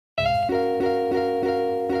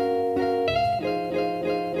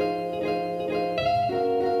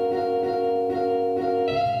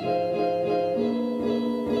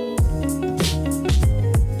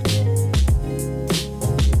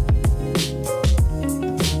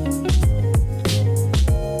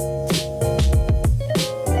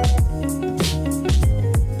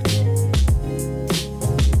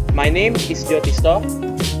name is Jotisto.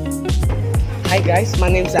 Hi guys, my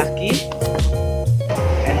name is Zaki.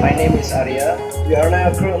 And my name is Arya. We are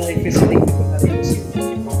now currently visiting the Bahari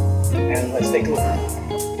Museum. And let's take a look.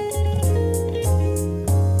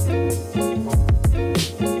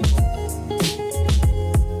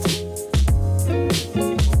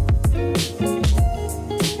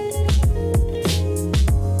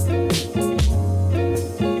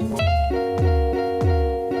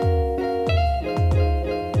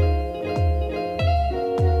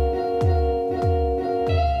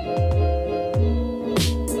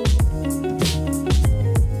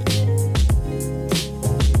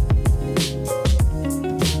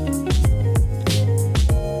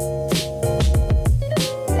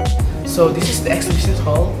 So this is the exhibition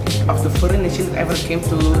hall of the foreign nations that ever came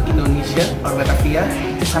to Indonesia or Batavia,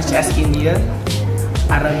 such as India,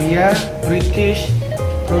 Arabia, British,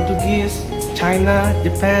 Portuguese, China,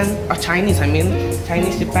 Japan, or Chinese,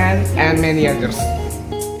 Japan, and many others.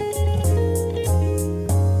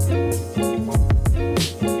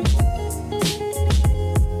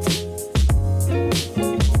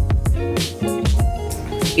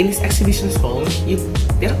 In this exhibition hall,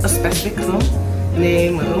 there is a specific room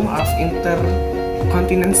named Room of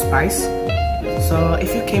Intercontinental Spice. So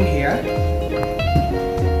if you came here,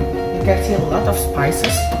 you can see a lot of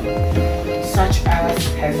spices such as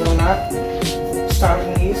hazelnut, star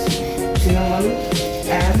anise, cinnamon,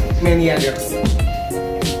 and many others.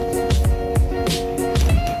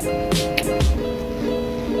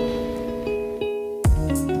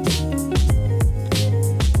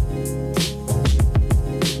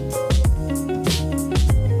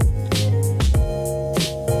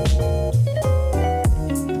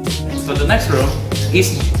 So the next room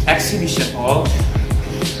is Exhibition Hall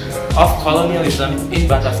of Colonialism in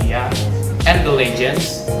Batavia and the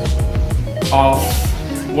Legends of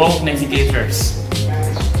World Navigators.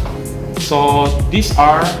 So these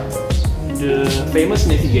are the famous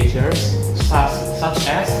navigators such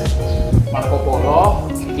as Marco Polo,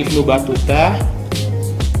 Ibnu Battuta,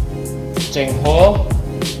 Cheng Ho,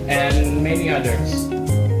 and many others.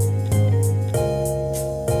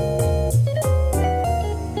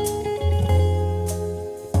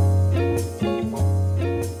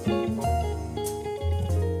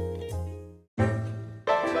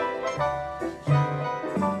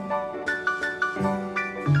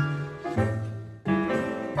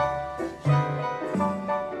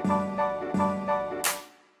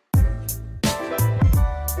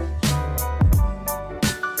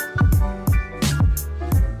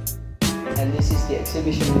 And this is the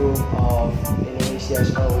exhibition room of Indonesia's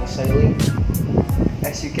early sailing.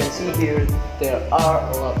 As you can see here, there are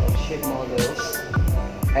a lot of ship models,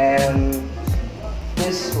 and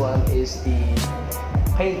this one is the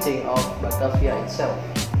painting of Batavia itself.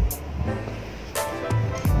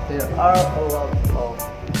 There are a lot of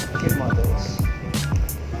ship models.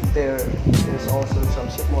 There's also some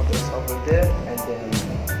ship models over there, and then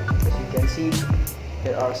as you can see,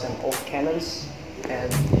 there are some old cannons,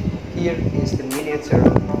 and here is the miniature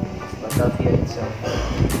of Batavia itself.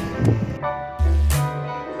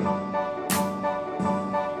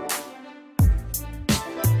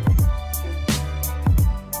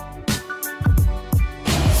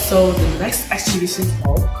 So the next exhibition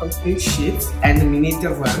hall contains ships and the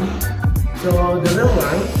miniature one. So the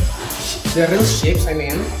real ships,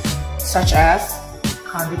 such as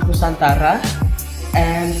Karud Nusantara,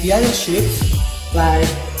 and the other ships like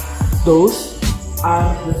those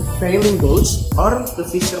are the sailing boats or the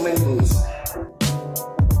fisherman boats.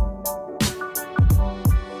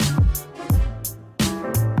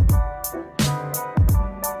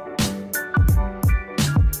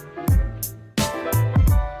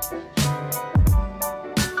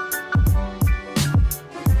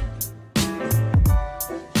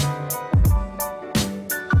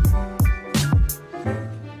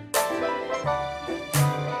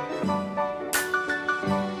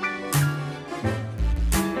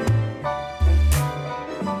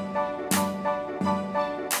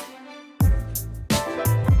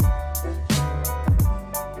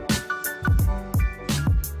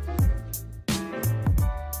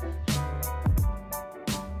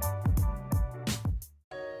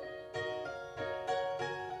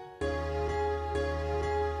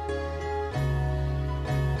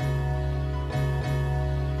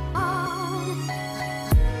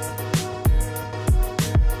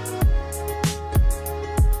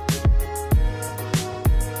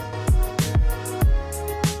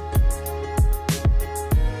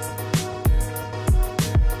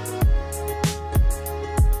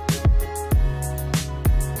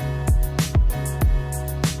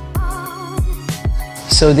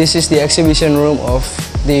 So this is the exhibition room of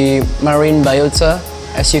the marine biota.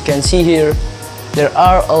 As you can see here, there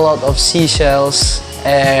are a lot of seashells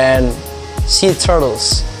and sea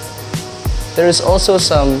turtles. There is also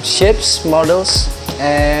some ships models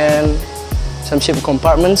and some ship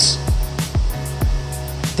compartments.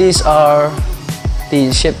 These are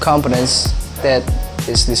the ship components that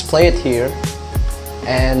is displayed here.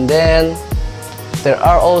 And then there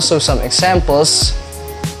are also some examples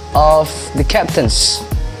of the captains.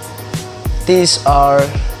 These are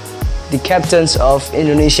the captains of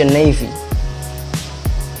Indonesian Navy.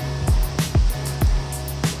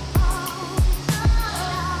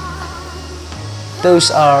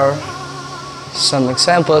 Those are some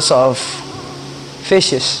examples of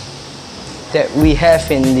fishes that we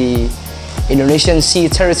have in the Indonesian sea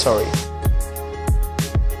territory.